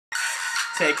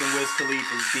taking Wiz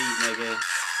Khalifa's beat, nigga.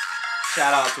 Shout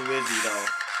out to Wizzy, though.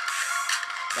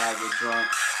 Gotta get drunk.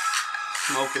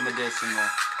 Smoking medicinal.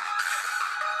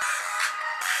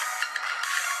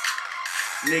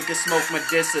 Nigga smoke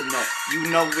medicinal.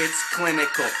 You know it's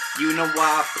clinical. You know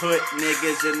why I put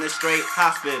niggas in the straight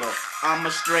hospital. I'm a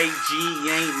straight G,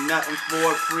 ain't nothing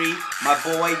for free. My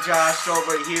boy Josh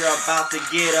over here about to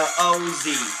get a OZ.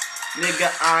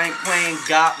 Nigga, I ain't playing,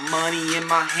 got money in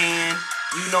my hand.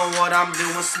 You know what I'm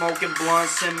doing, smoking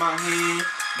blunts in my hand.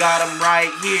 Got 'em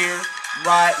right here,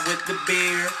 right with the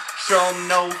beer. Show 'em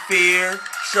no fear,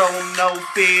 show 'em no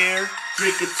fear.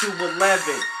 Drink it to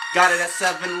 11, got it at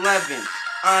 7-Eleven.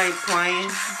 I ain't playing,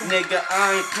 nigga,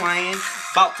 I ain't playing.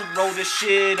 About to roll this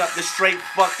shit up the straight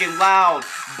fucking loud.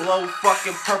 Blow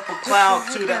fucking purple cloud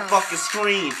to that fucking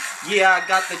screen. Yeah, I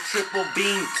got the triple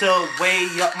beam to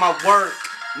weigh up my work.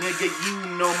 Nigga, you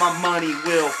know my money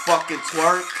will fucking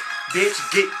twerk. Bitch,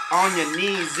 get on your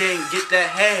knees and get that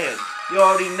head. You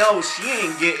already know she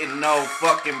ain't getting no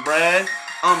fucking bread.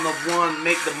 I'm the one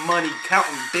make the money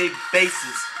counting big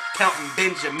faces. Counting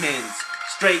Benjamins.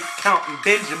 Straight counting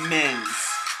Benjamins.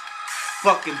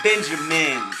 Fucking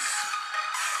Benjamins.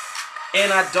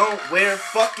 And I don't wear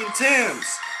fucking Timbs.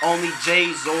 Only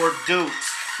J's or Dukes.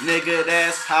 Nigga,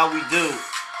 that's how we do.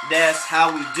 That's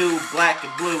how we do. Black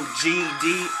and blue.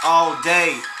 GD all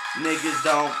day. Niggas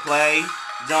don't play.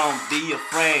 Don't be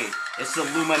afraid. It's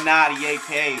Illuminati,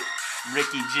 aka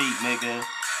Ricky G, nigga.